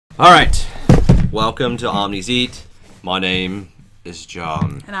Alright, welcome to Omnis Eat. My name is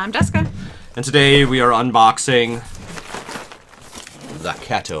John. And I'm Jessica. And today we are unboxing the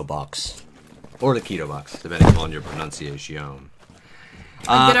Keto box. Or the Keto box, depending on your pronunciation.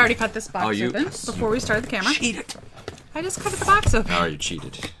 I did already cut this box open before we started the camera. Cheated. I just cut the box open. Oh, you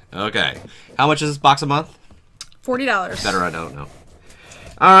cheated. Okay. How much is this box a month? $40. Better I don't know.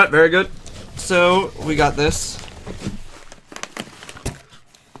 Alright, very good. So, we got this.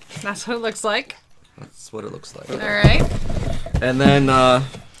 That's what it looks like. That's what it looks like. Alright. And then,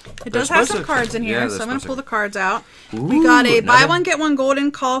 it does have some cards in here, so I'm going to pull the cards out. Ooh, we got a buy one, get one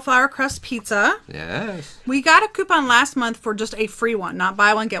golden cauliflower crust pizza. Yes. We got a coupon last month for just a free one, not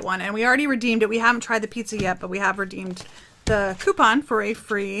buy one, get one. And we already redeemed it. We haven't tried the pizza yet, but we have redeemed the coupon for a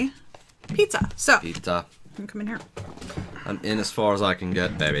free pizza. So, Pizza. you can come in here. I'm in as far as I can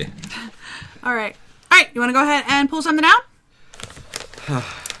get, baby. Alright. Alright, you want to go ahead and pull something out?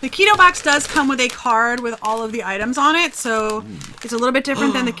 The Keto box does come with a card with all of the items on it, so it's a little bit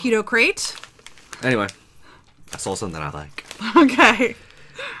different than the Keto crate. Anyway, I saw something I like. Okay.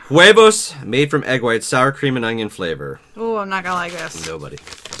 Huevos made from egg whites, sour cream and onion flavor. Oh, I'm not gonna like this. Nobody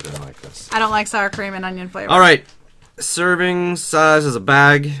is gonna like this. I don't like sour cream and onion flavor. All right, serving size is a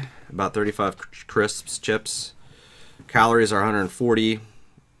bag, about 35 crisps, chips. Calories are 140,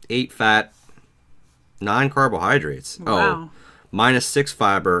 8 fat, 9 carbohydrates. Wow. Oh, -6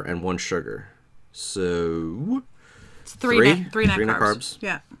 fiber and 1 sugar. So it's three net carbs.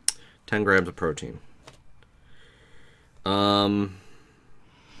 Yeah. 10 grams of protein. But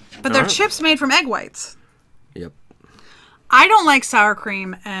they're chips made from egg whites. Yep. I don't like sour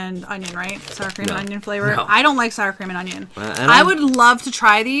cream and onion, right? Sour cream and onion flavor. No. I don't like sour cream and onion. I would love to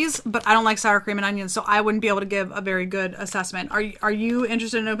try these, but I don't like sour cream and onion, so I wouldn't be able to give a very good assessment. Are you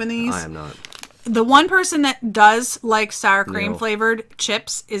interested in opening these? I am not. The one person that does like sour cream Neil. flavored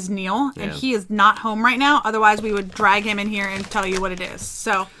chips is Neil, and Yeah. he is not home right now. Otherwise, we would drag him in here and tell you what it is.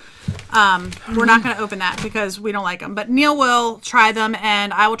 So we're not going to open that because we don't like them. But Neil will try them,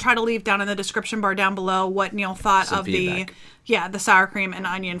 and I will try to leave down in the description bar down below what Neil thought Some of feedback. the sour cream and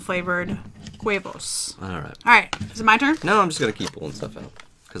onion flavored huevos. All right. All right, is it my turn? No, I'm just going to keep pulling stuff out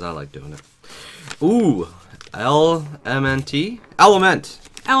because I like doing it. Ooh, LMNT? Element.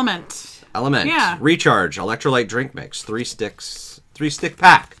 Yeah. Recharge. Electrolyte drink mix. 3 sticks. 3-stick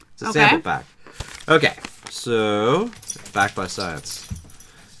pack. It's a sample pack. Okay. So, backed by science.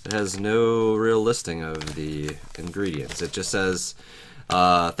 It has no real listing of the ingredients. It just says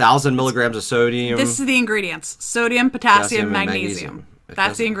 1,000 milligrams of sodium. This is the ingredients. Sodium, potassium, and magnesium.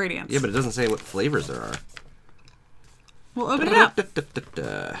 That's the ingredients. Yeah, but it doesn't say what flavors there are. We'll open it up.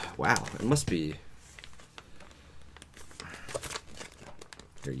 Wow. It must be...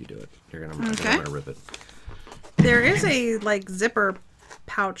 Here, you do it. You're gonna rip it. There is a zipper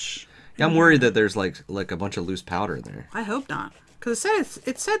pouch. Yeah, I'm worried that there's like a bunch of loose powder in there. I hope not, because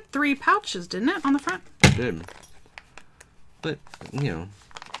it said 3 pouches, didn't it, on the front? It did. But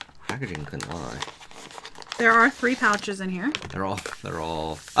packaging couldn't lie. There are 3 pouches in here. They're all.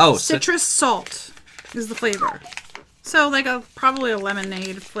 Oh, citrus salt is the flavor. So probably a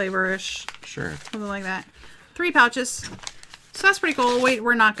lemonade flavor-ish. Sure. Something like that. 3 pouches. So that's pretty cool. Wait,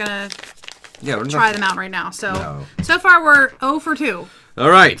 we're not gonna try them out right now. So far we're 0 for 2. All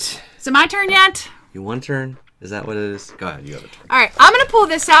right. Is it my turn yet? You one turn? Is that what it is? Go ahead. You have a turn. All right, I'm gonna pull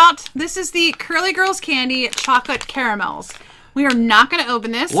this out. This is the Curly Girls Candy Chocolate Caramels. We are not gonna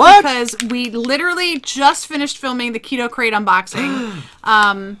open this because we literally just finished filming the Keto Crate unboxing,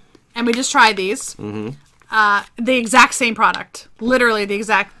 and we just tried these. Mm-hmm. The exact same product, literally the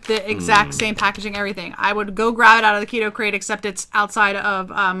exact same packaging, everything. I would go grab it out of the Keto Crate, except it's outside of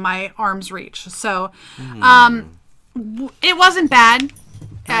my arm's reach. So, it wasn't bad.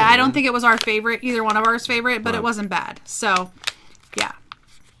 I don't think it was our favorite, either one of ours favorite, but it wasn't bad. So, yeah.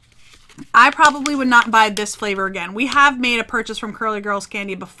 I probably would not buy this flavor again. We have made a purchase from Curly Girls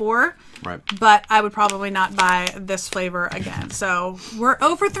Candy before, but I would probably not buy this flavor again. So, we're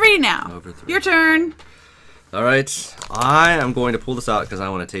 0 for 3 now. 0 for 3. Your turn. All right, I am going to pull this out because I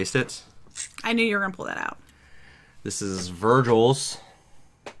want to taste it. I knew you were going to pull that out. This is Virgil's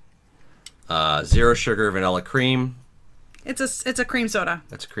 0 sugar vanilla cream. It's a cream soda.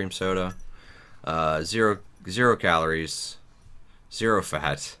 That's a cream soda. Zero calories, 0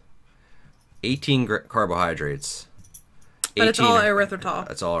 fat, 18 carbohydrates. But it's all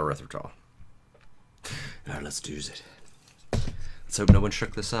erythritol. It's all erythritol. All right, let's do it. Let's hope no one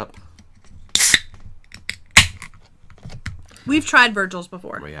shook this up. We've tried Virgil's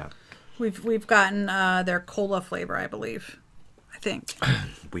before. We have. We've gotten their cola flavor, I believe. I think.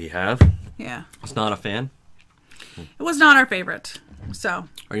 We have. Yeah. It's not a fan. It was not our favorite. So.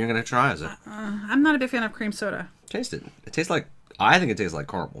 Are you gonna try? Is it? I'm not a big fan of cream soda. Taste it. It tastes like. I think it tastes like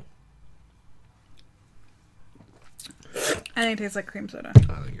caramel. I think it tastes like cream soda.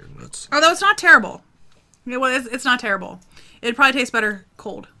 I think you're nuts. Although it's not terrible. It's not terrible. It'd probably taste better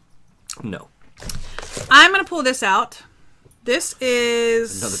cold. No. I'm gonna pull this out. This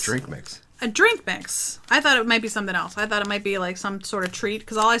is Another drink mix. A drink mix. I thought it might be something else. I thought it might be like some sort of treat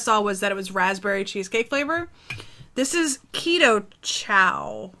because all I saw was that it was raspberry cheesecake flavor. This is Keto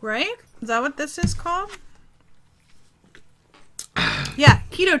Chow, right? Is that what this is called? Yeah,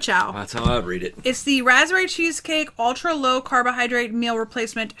 Keto Chow. That's how I read it. It's the raspberry cheesecake ultra low carbohydrate meal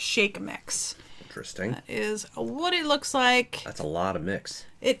replacement shake mix. Interesting. That is what it looks like. That's a lot of mix.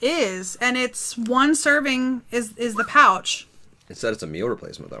 It is, and it's one serving is the pouch. It said it's a meal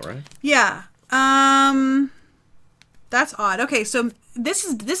replacement though, right? Yeah. That's odd. Okay, so this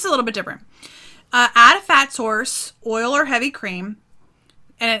is a little bit different. Add a fat source, oil or heavy cream,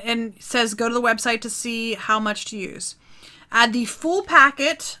 and it says go to the website to see how much to use. Add the full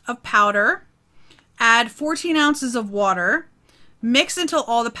packet of powder. Add 14 ounces of water. Mix until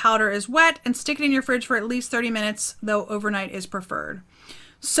all the powder is wet and stick it in your fridge for at least 30 minutes, though overnight is preferred.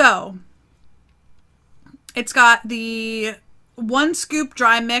 So, it's got the 1 scoop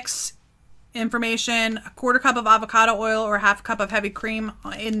dry mix information, a 1/4 cup of avocado oil or 1/2 cup of heavy cream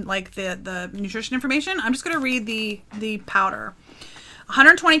in like the nutrition information. I'm just going to read the powder.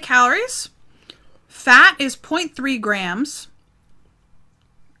 120 calories. Fat is 0.3 grams.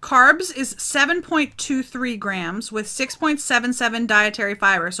 Carbs is 7.23 grams with 6.77 dietary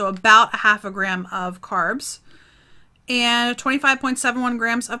fiber, so about 1/2 gram of carbs, and 25.71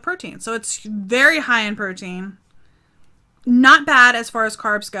 grams of protein. So it's very high in protein. Not bad as far as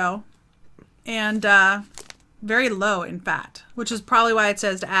carbs go, and very low in fat, which is probably why it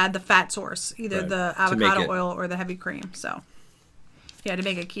says to add the fat source, either the avocado oil or the heavy cream. So, yeah, to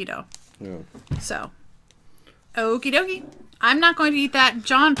make it keto. Yeah. So, okie dokie. I'm not going to eat that.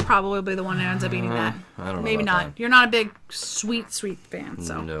 John probably will be the one that ends up eating that. I don't know. Maybe not. That. You're not a big sweet fan,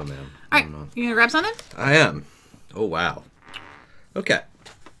 so. No, ma'am. All right, you gonna grab something? I am. Oh, wow. Okay.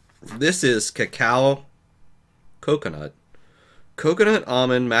 This is cacao coconut. Coconut,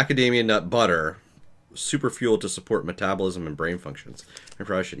 almond, macadamia nut butter. Super fuel to support metabolism and brain functions. I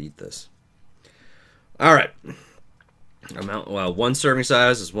probably should eat this. All right. Well, 1 serving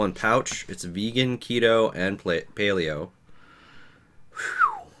size is 1 pouch. It's vegan, keto, and paleo.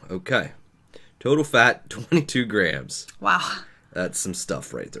 Whew. Okay. Total fat, 22 grams. Wow. That's some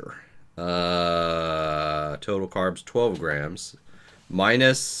stuff right there. Total carbs, 12 grams.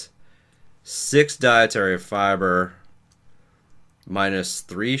 Minus 6 dietary fiber. Minus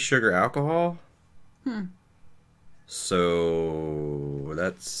 3 sugar alcohol. So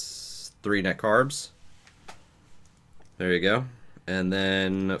that's 3 net carbs. There you go. And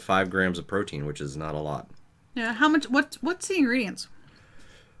then 5 grams of protein, which is not a lot. Yeah, how much? What's the ingredients?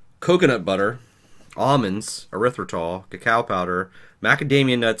 Coconut butter, almonds, erythritol, cacao powder,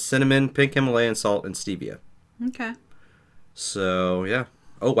 macadamia nuts, cinnamon, pink Himalayan salt, and stevia. Okay. So, yeah.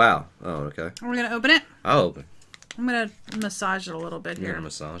 Oh, wow. Oh, okay. Are we going to open it? I'll open. I'm going to massage it a little bit You're here. going to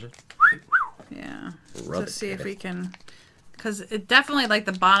massage it? Yeah. Rub To it, see if baby. we can... Because it definitely, like,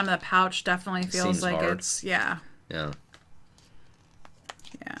 the bottom of the pouch definitely feels Seems like hard. it's... Yeah. Yeah.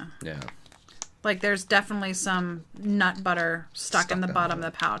 Yeah. Yeah. Like, there's definitely some nut butter stuck in the bottom of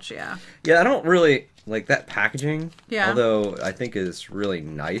the pouch, yeah. Yeah, I don't really like that packaging. Yeah. Although I think is really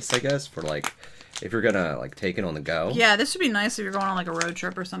nice, I guess, for like if you're gonna like take it on the go. Yeah, this would be nice if you're going on like a road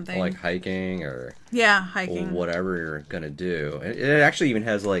trip or something. Or, like hiking or yeah, hiking. whatever you're gonna do. It actually even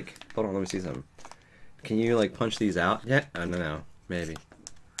has like, hold on, let me see something. Can you like punch these out? Yeah, I don't know, maybe.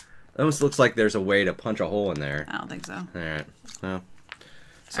 It almost looks like there's a way to punch a hole in there. I don't think so. All right. Well,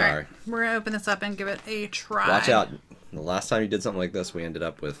 sorry. All right, we're gonna open this up and give it a try. Watch out. The last time you did something like this, we ended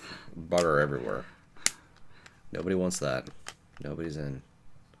up with butter everywhere. Nobody wants that. Nobody's in.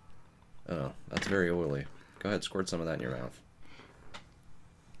 Oh, that's very oily. Go ahead, squirt some of that in your mouth.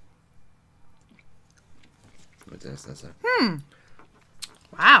 What's this? That's it.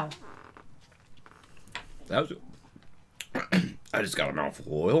 Wow. That was. I just got a mouthful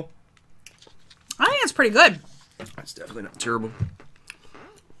of oil. I think it's pretty good. That's definitely not terrible.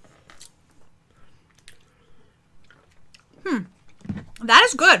 That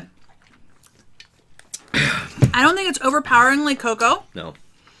is good. I don't think it's overpoweringly cocoa, No.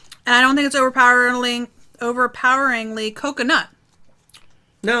 and I don't think it's overpoweringly coconut.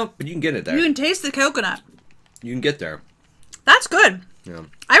 No, but you can get it there. You can taste the coconut. You can get there. That's good. Yeah.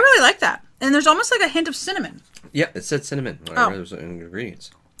 I really like that. And there's almost like a hint of cinnamon. Yeah, it said cinnamon when I read those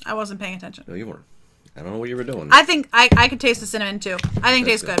ingredients. I wasn't paying attention. No, you weren't. I don't know what you were doing. I think I could taste the cinnamon too. I think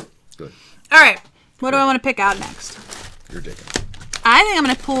it tastes good. Good. All right. What do I want to pick out next? You're digging. I think I'm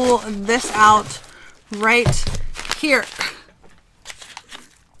going to pull this out right here.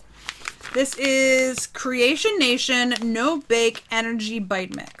 This is Creation Nation No Bake Energy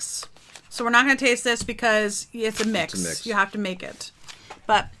Bite Mix. So we're not going to taste this because it's a mix. It's a mix. You have to make it.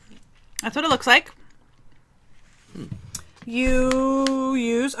 But that's what it looks like. You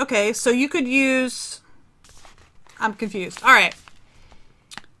use... Okay, so you could use... I'm confused. All right.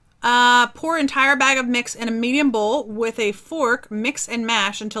 Pour entire bag of mix in a medium bowl with a fork. Mix and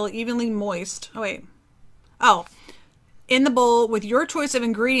mash until evenly moist. Oh, wait. Oh. In the bowl with your choice of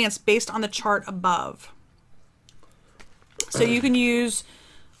ingredients based on the chart above. So you can use...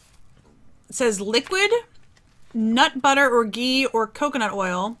 It says liquid, nut butter or ghee or coconut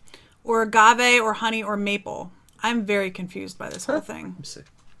oil, or agave or honey or maple. I'm very confused by this whole thing. Let me see.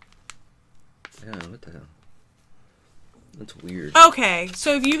 Yeah, what the hell? That's weird. Okay,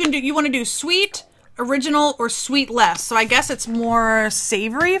 so if you want to do sweet, original, or sweet less. So I guess it's more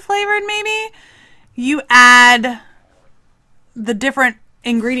savory flavored maybe. You add the different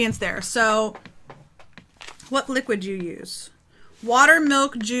ingredients there. So what liquid you use? Water,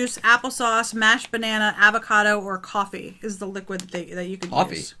 milk, juice, applesauce, mashed banana, avocado, or coffee is the liquid that you could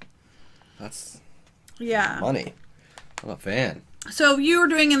use. That's money. I'm a fan. So if you were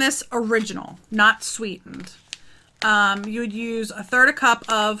doing in this original, not sweetened, you would use a third a cup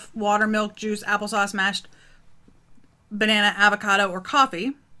of water, milk, juice, applesauce, mashed banana, avocado, or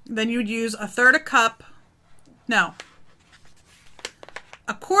coffee. Then you would use a quarter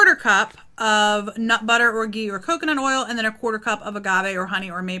cup of nut butter or ghee or coconut oil, and then a quarter cup of agave or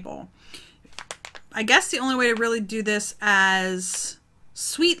honey or maple. I guess the only way to really do this as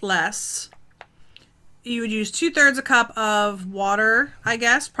sweetless, you would use 2/3 a cup of water, I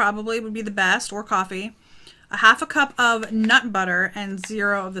guess, probably would be the best, or coffee, a half a cup of nut butter, and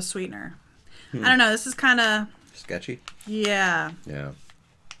 0 of the sweetener. I don't know, this is kind of... Sketchy? Yeah. Yeah.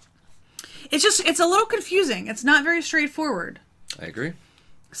 It's a little confusing. It's not very straightforward. I agree.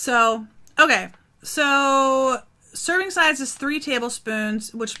 So, okay. So, serving size is 3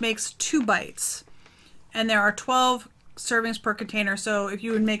 tablespoons, which makes 2 bites. And there are 12 servings per container. So, if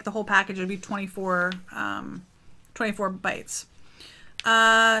you would make the whole package, it would be 24 bites.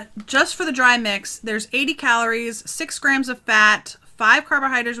 Just for the dry mix, there's 80 calories, 6 grams of fat, 5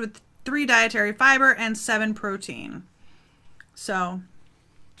 carbohydrates with 3 dietary fiber, and 7 protein. So...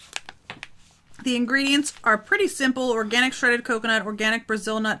 the ingredients are pretty simple. Organic shredded coconut, organic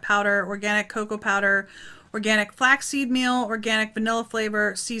Brazil nut powder, organic cocoa powder, organic flaxseed meal, organic vanilla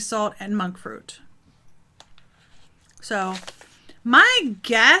flavor, sea salt, and monk fruit. So, my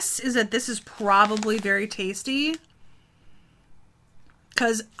guess is that this is probably very tasty.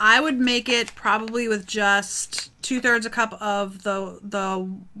 Because I would make it probably with just 2/3 a cup of the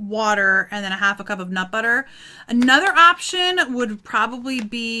water and then a half a cup of nut butter. Another option would probably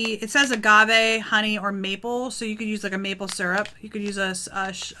be, it says agave, honey, or maple. So you could use like a maple syrup. You could use a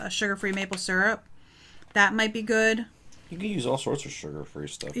sugar-free maple syrup. That might be good. You can use all sorts of sugar-free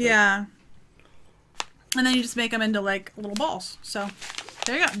stuff. Yeah. And then you just make them into like little balls. So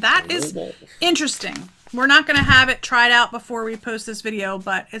there you go. That is interesting. We're not going to have it tried out before we post this video,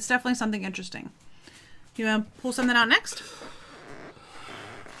 but it's definitely something interesting. You want to pull something out next?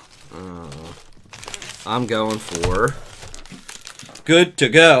 I'm going for Good to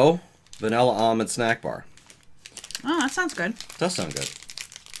Go Vanilla Almond Snack Bar. Oh, that sounds good. Does sound good.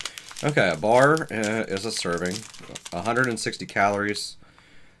 Okay, a bar is a serving. 160 calories,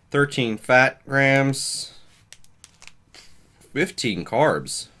 13 fat grams, 15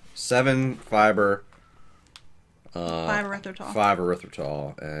 carbs, 7 fiber, 5 erythritol. 5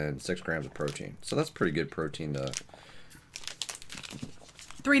 erythritol, and 6 grams of protein. So that's pretty good protein to...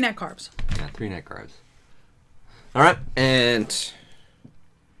 3 net carbs. Yeah, 3 net carbs. All right, and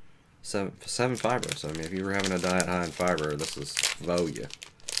 7 fiber. So I mean, if you were having a diet high in fiber, this is for you.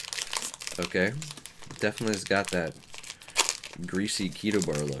 Okay, definitely has got that greasy keto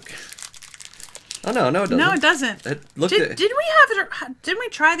bar look. Oh no, it doesn't. No, it doesn't. Didn't we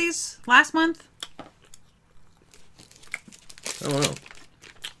try these last month? I don't know.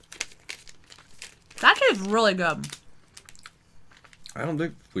 That tastes really good. I don't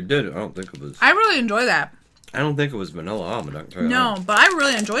think we did. I don't think it was. I really enjoy that. I don't think it was vanilla almond. I can tell you No, that. but I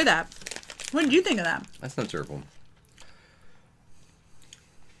really enjoy that. What did you think of that? That's not terrible.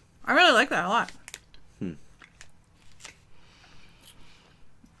 I really like that a lot.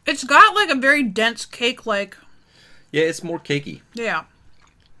 It's got like a very dense cake-like. Yeah, it's more cakey. Yeah.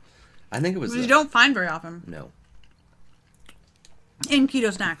 I think it was. Which you don't find very often. No. In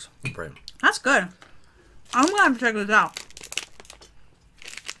keto snacks. Right. That's good. I'm gonna have to check this out.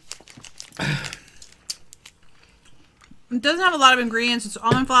 It doesn't have a lot of ingredients. It's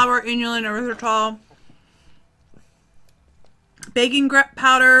almond flour, inulin, erythritol, baking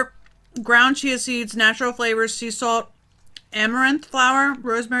powder, ground chia seeds, natural flavors, sea salt, amaranth flour,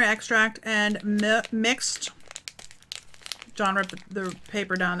 rosemary extract, and mixed. John ripped the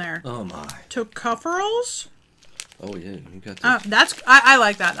paper down there. Oh my. Tocopherols? Oh yeah, you got that. I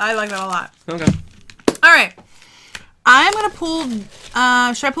like that. I like that a lot. Okay. All right. I'm gonna pull. Should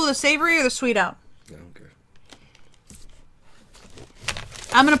I pull the savory or the sweet out? Okay.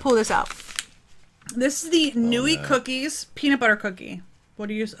 I'm gonna pull this out. This is the Nui Cookies peanut butter cookie. What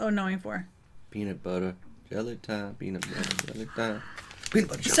are you knowing for? Peanut butter jelly time. Peanut butter jelly time. Peanut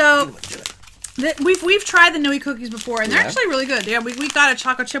butter jelly. So peanut butter jelly. we've tried the Nui cookies before, and they're Yeah? actually really good. Yeah, we got a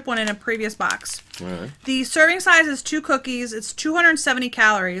chocolate chip one in a previous box. All right. The serving size is 2 cookies. It's 270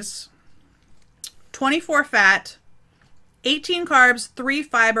 calories, 24 fat, 18 carbs, 3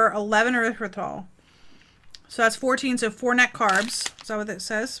 fiber, 11 erythritol. So that's 14. So 4 net carbs. Is that what it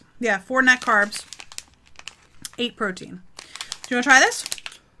says? Yeah, 4 net carbs, 8 protein. Do you want to try this?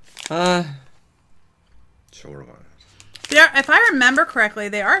 Sure. If I remember correctly,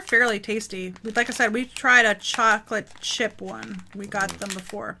 they are fairly tasty. Like I said, we tried a chocolate chip one. We got them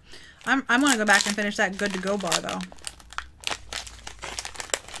before. I'm going to go back and finish that Good to Go bar, though.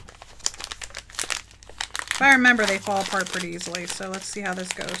 If I remember, they fall apart pretty easily. So let's see how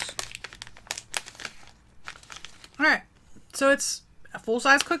this goes. All right. So it's a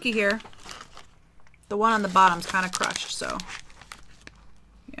full-size cookie here. The one on the bottom's kind of crushed, so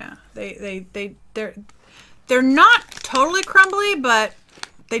yeah. They're not totally crumbly, but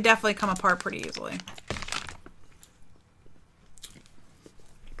they definitely come apart pretty easily.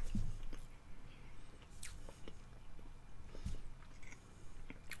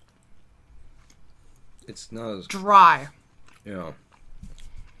 It's not as Dry. yeah.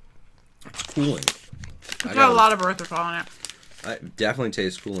 It's cooling. It's got a lot of erythritol in it. It definitely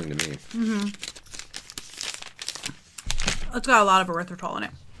tastes cooling to me. Mm-hmm. It's got a lot of erythritol in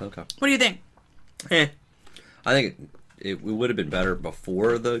it. Okay. What do you think? I think it would have been better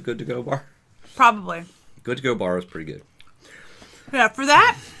before the Good to Go bar. Probably. Good to Go bar was pretty good. Yeah, for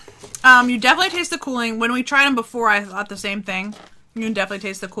that, you definitely taste the cooling. When we tried them before, I thought the same thing. You can definitely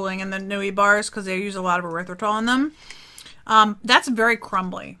taste the cooling in the Nui bars because they use a lot of erythritol in them. That's very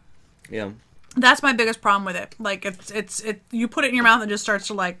crumbly. Yeah. That's my biggest problem with it. Like it's you put it in your mouth and it just starts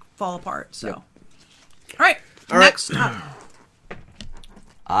to like fall apart. So, Yep. all right, next up.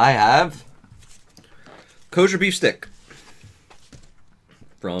 I have kosher beef stick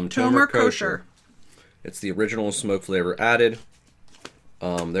from Tomer Kosher. It's the original smoke flavor added.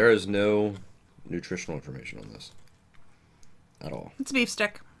 There is no nutritional information on this at all. It's a beef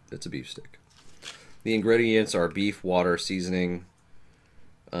stick. It's a beef stick. The ingredients are beef, water, seasoning,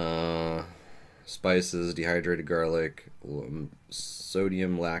 spices, dehydrated garlic,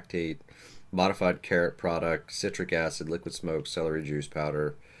 sodium lactate, modified carrot product, citric acid, liquid smoke, celery juice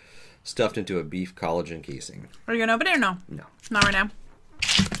powder, stuffed into a beef collagen casing. Are you gonna open it or no? No. Not right now.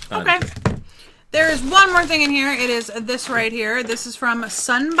 Okay. There is one more thing in here. It is this right here. This is from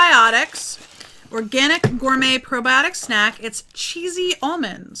Sunbiotics. Organic gourmet probiotic snack. It's cheesy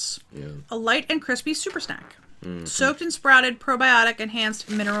almonds. Yeah. A light and crispy super snack. Mm-hmm. Soaked and sprouted probiotic enhanced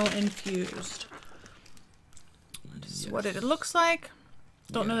mineral infused. This is what it looks like.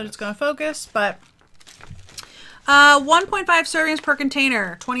 Don't know that it's going to focus, but 1.5 servings per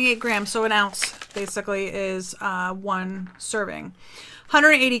container, 28 grams, so an ounce basically is 1 serving.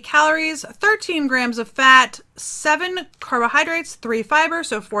 180 calories, 13 grams of fat, 7 carbohydrates, 3 fiber,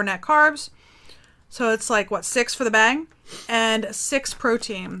 so 4 net carbs. So it's like, what, 6 for the bag? And 6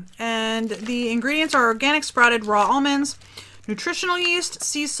 protein. And the ingredients are organic sprouted raw almonds, nutritional yeast,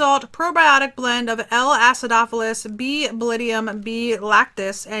 sea salt, probiotic blend of L. acidophilus, B. belidium, B.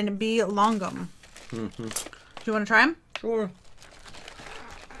 lactis, and B. longum. Mm-hmm. Do you want to try them? Sure.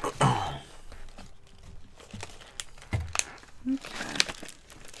 Okay.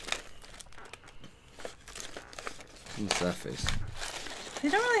 What's that face? They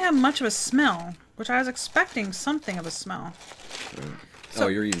don't really have much of a smell, which I was expecting something of a smell. So,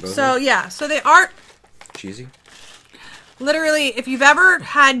 you're eating both? So, yeah. So they are cheesy? Literally, if you've ever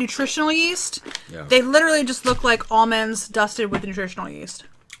had nutritional yeast, they literally just look like almonds dusted with nutritional yeast.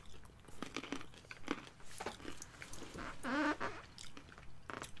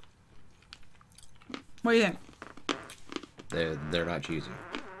 What do you think? They're not cheesy.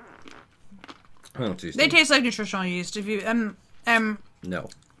 I don't taste They taste like nutritional yeast. If you no,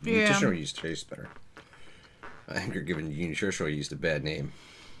 nutritional yeast tastes better. I think you're giving nutritional yeast a bad name.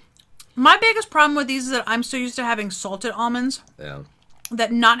 My biggest problem with these is that I'm so used to having salted almonds. Yeah.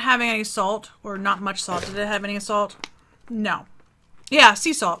 That not having any salt, or not much salt. Did it have any salt? No. Yeah,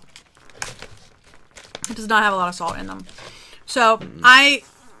 sea salt. It does not have a lot of salt in them. So I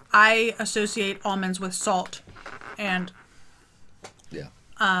associate almonds with salt, and yeah,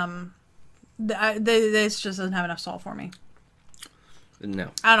 this just doesn't have enough salt for me.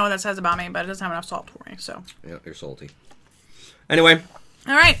 No. I don't know what that says about me, but it doesn't have enough salt for me. So yeah, you're salty. Anyway.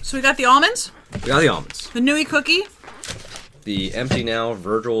 All right, so we got the almonds. We got the almonds. The Nui cookie. The Empty Now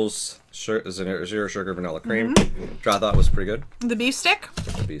Virgil's zero sugar vanilla cream, which I thought was pretty good. The beef stick.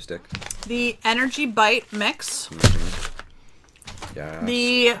 The beef stick. The Energy Bite mix. Yeah.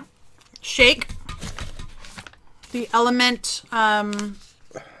 The shake. The Element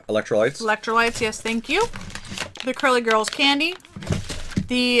electrolytes. Yes, thank you. The Curly Girls candy.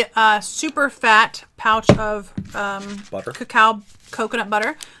 The super fat pouch of butter. Cacao coconut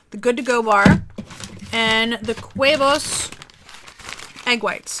butter. The Good to Go bar. And the Huevos egg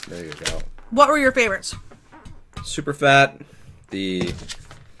whites. There you go. What were your favorites? Super fat. The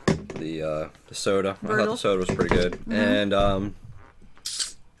soda. Virgil. I thought the soda was pretty good. And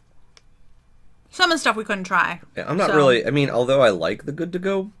some of the stuff we couldn't try. yeah, I'm not really. I mean, although I like the Good to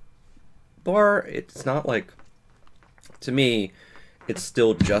Go bar, it's not like, to me, it's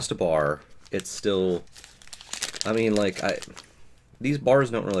still just a bar. It's still, I mean, like, these bars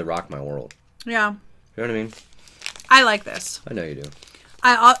don't really rock my world. Yeah. You know what I mean? I like this. I know you do.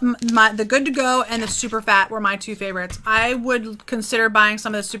 The Good to Go and the super fat were my two favorites. I would consider buying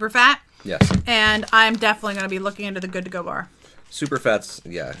some of the super fat. Yes. And I'm definitely going to be looking into the Good to Go bar. Super fat's,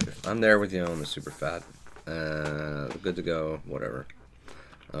 yeah. I'm there with you on the super fat. Good to Go, whatever.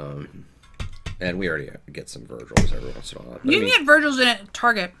 And we already get some Virgils every once in a while. You can get Virgils in at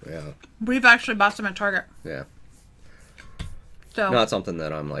Target. Yeah. We've actually bought some at Target. Yeah. So not something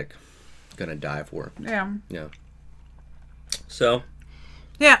that I'm like gonna die for. Yeah. Yeah. So.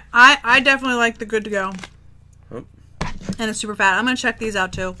 Yeah, I definitely like the Good to Go. Oh. And the super fat. I'm gonna check these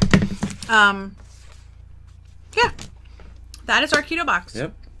out too. Yeah. That is our keto box.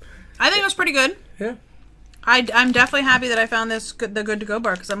 Yep. I think it was pretty good. Yeah. I'm definitely happy that I found the Good to Go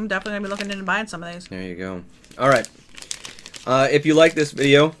bar, because I'm definitely gonna be looking into buying some of these. There you go. All right. If you like this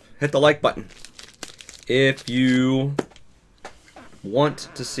video, hit the like button. If you want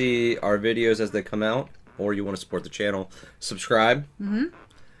to see our videos as they come out, or you want to support the channel, subscribe.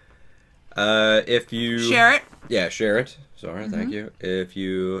 If you share it. Yeah, share it. Sorry, thank you. If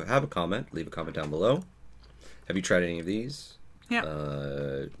you have a comment, leave a comment down below. Have you tried any of these? Yeah.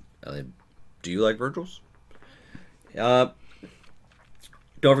 Do you like Virgil's? Don't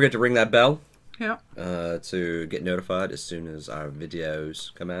forget to ring that bell. Yeah. To get notified as soon as our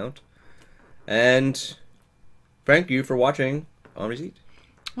videos come out. And thank you for watching Omnis Eat.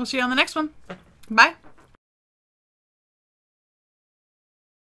 We'll see you on the next one. Bye.